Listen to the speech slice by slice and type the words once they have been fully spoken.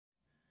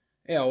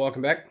Hey all,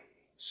 welcome back.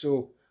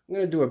 So I'm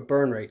going to do a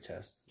burn rate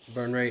test. The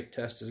burn rate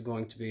test is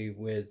going to be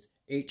with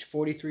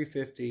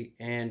H4350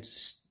 and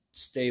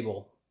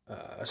StaBall,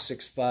 a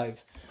 6.5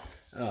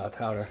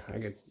 powder.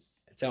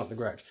 It's out in the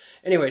garage.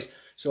 Anyways,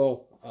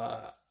 so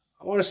I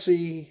want to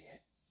see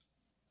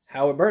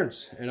how it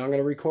burns, and I'm going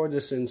to record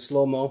this in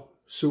slow-mo,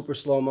 super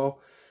slow-mo,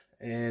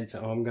 and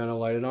I'm going to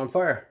light it on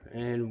fire,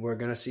 and we're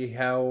going to see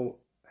how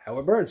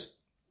it burns.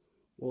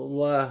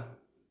 Well,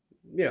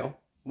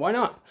 why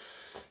not?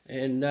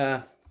 And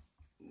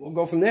we'll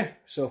go from there.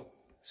 So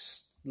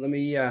let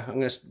me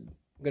I'm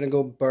gonna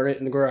go burn it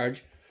in the garage.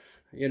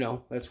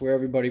 That's where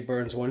everybody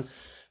burns one.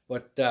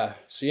 But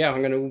so yeah,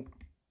 I'm gonna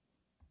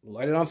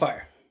light it on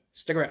fire.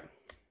 Stick around.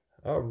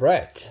 All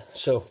right,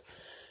 so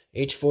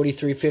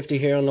H4350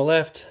 here on the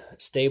left,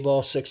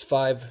 StaBall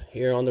 6.5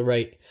 here on the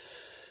right.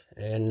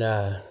 And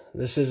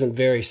this isn't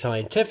very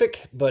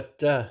scientific,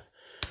 but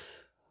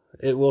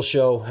it will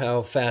show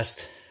how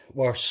fast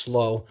or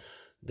slow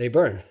they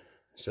burn.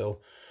 So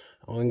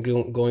I'm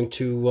going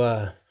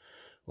to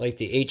light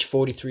the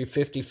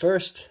H4350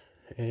 first,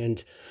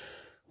 and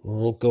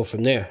we'll go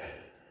from there.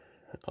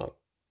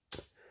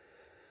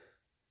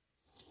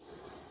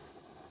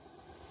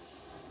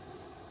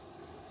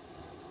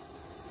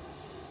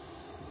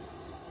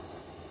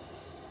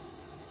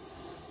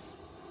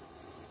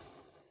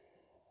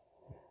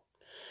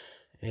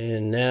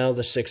 And now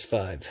the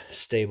 6.5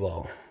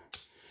 StaBall.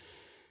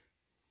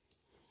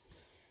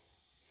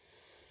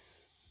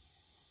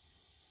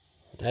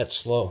 That's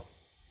slow.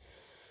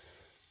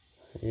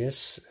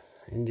 Yes,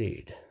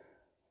 indeed.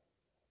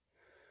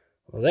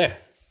 Well, there.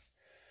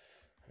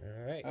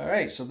 All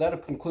right. So that'll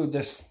conclude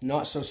this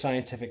not so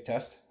scientific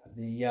test.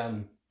 The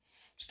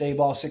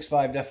StaBall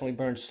 6.5 definitely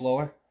burns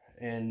slower,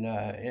 and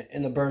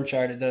in the burn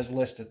chart it does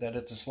list it that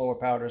it's a slower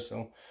powder.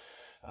 So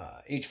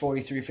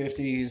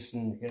H4350 is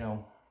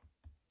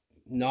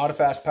not a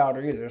fast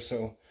powder either.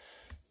 So,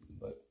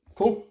 but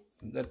cool.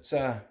 That's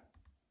I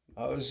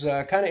was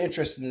kind of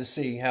interested to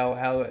see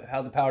how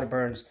the powder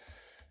burns,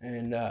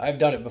 and I've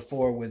done it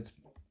before with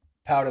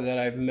powder that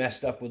I've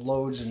messed up with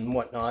loads and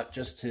whatnot,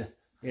 just to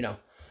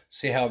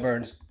see how it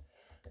burns.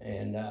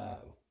 And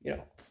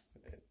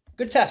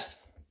good test.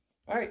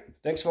 All right,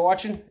 thanks for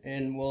watching,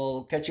 and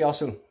we'll catch you all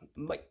soon.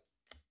 Bye.